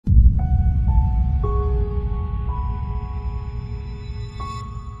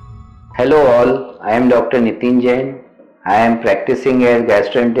Hello all, I am Dr. Nitin Jain. I am practicing as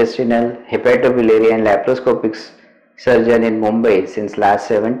gastrointestinal, hepatobiliary and laparoscopic surgeon in Mumbai since last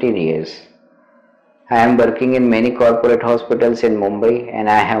 17 years. I am working in many corporate hospitals in Mumbai and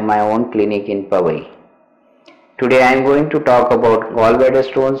I have my own clinic in Powai. Today I am going to talk about gallbladder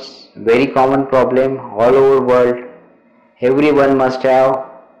stones, very common problem all over world. Everyone must have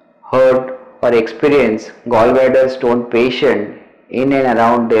heard or experienced gallbladder stone patient in and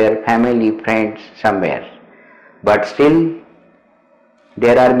around their family, friends somewhere. But still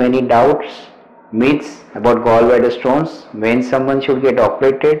there are many doubts, myths about gallbladder stones, when someone should get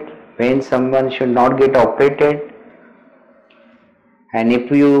operated, when someone should not get operated. And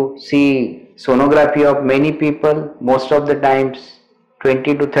if you see sonography of many people, most of the times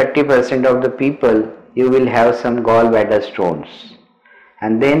 20 to 30% of the people you will have some gallbladder stones.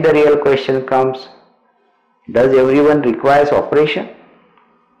 And then the real question comes, does everyone requires operation?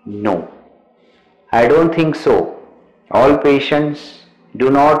 No, I don't think so. All patients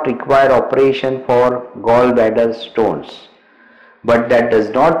do not require operation for gallbladder stones. But that does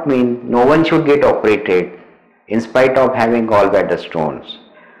not mean no one should get operated in spite of having gallbladder stones.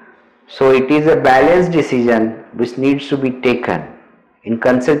 So it is a balanced decision which needs to be taken in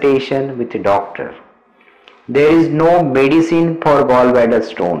consultation with a doctor. There is no medicine for gallbladder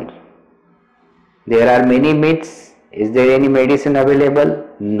stones. There are many myths. Is there any medicine available?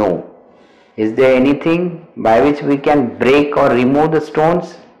 No. Is there anything by which we can break or remove the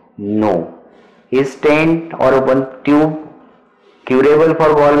stones? No. Is stent or one tube curable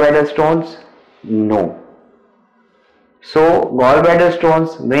for gallbladder stones? No. So gallbladder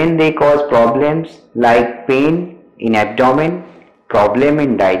stones, when they cause problems like pain in abdomen, problem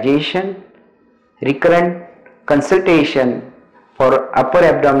in digestion, recurrent consultation for upper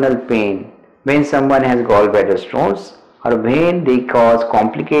abdominal pain when someone has gallbladder stones, or when they cause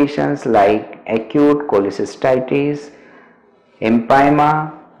complications like acute cholecystitis,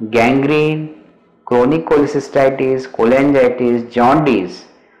 empyema, gangrene, chronic cholecystitis, cholangitis, jaundice.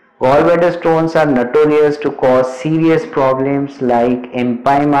 Gallbladder stones are notorious to cause serious problems like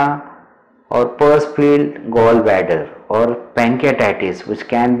empyema or purse-filled gallbladder or pancreatitis, which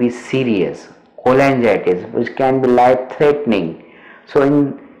can be serious, cholangitis, which can be life-threatening.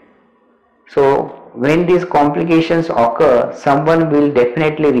 So when these complications occur, someone will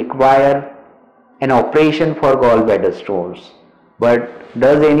definitely require an operation for gallbladder stones. But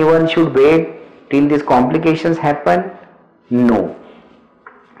does anyone should wait till these complications happen? No.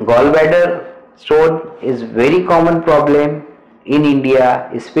 Gallbladder stone is very common problem in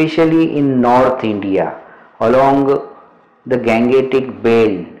India, especially in North India, along the Gangetic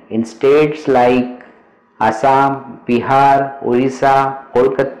belt in states like Assam, Bihar, Orissa,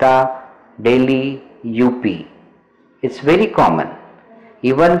 Kolkata, Delhi, UP. It's very common.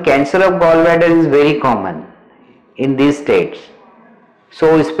 Even cancer of gallbladder is very common in these states.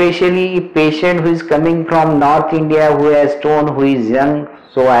 So especially patient who is coming from North India who has stone, who is young,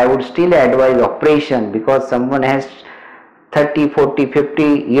 so I would still advise operation because someone has 30, 40, 50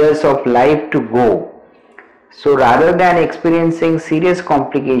 years of life to go. So rather than experiencing serious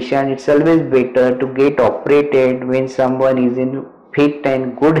complication, it's always better to get operated when someone is in fit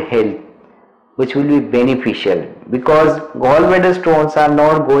and good health, which will be beneficial, because gallbladder stones are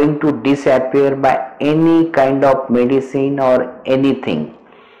not going to disappear by any kind of medicine or anything.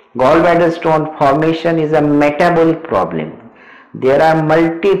 Gallbladder stone formation is a metabolic problem. There are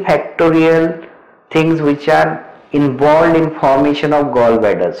multifactorial things which are involved in formation of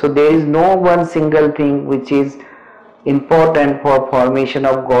gallbladder. So there is no one single thing which is important for formation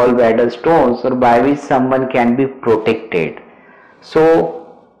of gallbladder stones or by which someone can be protected. So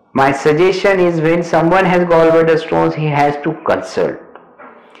my suggestion is, when someone has gallbladder stones, he has to consult.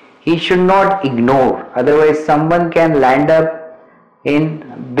 He should not ignore, otherwise someone can land up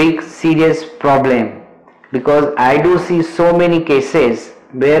in big serious problem. Because I do see so many cases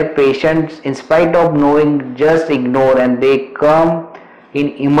where patients, in spite of knowing, just ignore, and they come in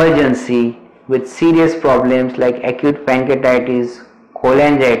emergency with serious problems like acute pancreatitis,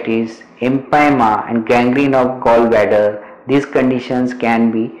 cholangitis, empyema and gangrene of gallbladder. These conditions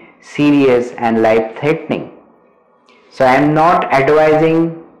can be serious and life-threatening. So I am not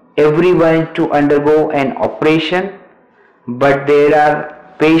advising everyone to undergo an operation, but there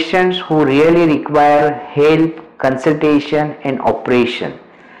are patients who really require help, consultation and operation.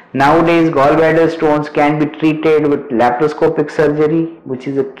 Nowadays gallbladder stones can be treated with laparoscopic surgery, which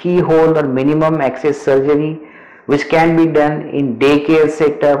is a keyhole or minimum access surgery, which can be done in daycare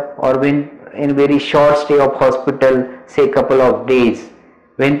setup or when in very short stay of hospital, say couple of days.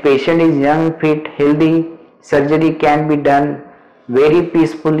 When patient is young, fit, healthy, surgery can be done very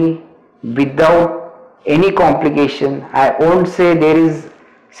peacefully without any complication. I won't say there is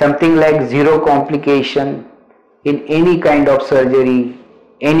something like zero complication in any kind of surgery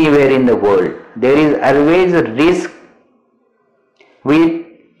anywhere in the world. There is always a risk with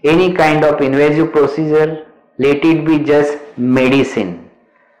any kind of invasive procedure, let it be just medicine.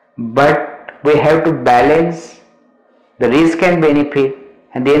 But we have to balance the risk and benefit,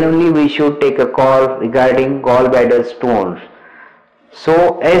 and then only we should take a call regarding gallbladder stones.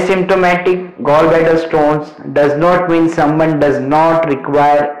 So asymptomatic gallbladder stones does not mean someone does not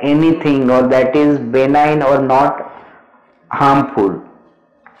require anything or that is benign or not harmful.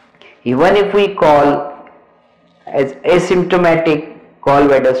 Even if we call as asymptomatic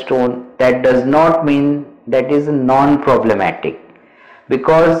gallbladder stone, that does not mean that is non-problematic,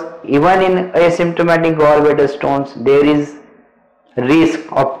 because even in asymptomatic gallbladder stones there is risk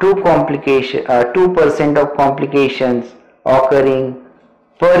of 2% of complications occurring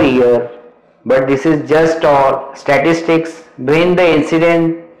per year, but this is just all statistics. When the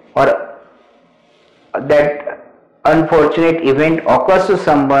incident or that unfortunate event occurs to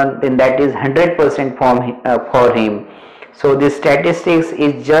someone, then that is 100% for him. So this statistics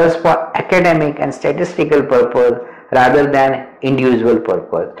is just for academic and statistical purpose rather than individual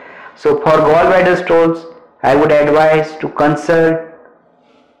purpose. So for gallbladder stones, I would advise to consult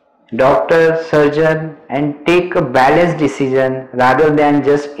doctor, surgeon, and take a balanced decision rather than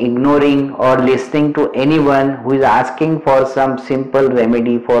just ignoring or listening to anyone who is asking for some simple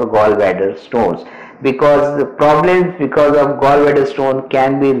remedy for gallbladder stones, because the problems because of gallbladder stone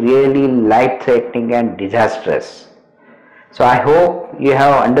can be really life-threatening and disastrous. So I hope you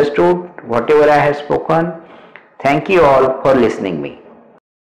have understood whatever I have spoken. Thank you all for listening me.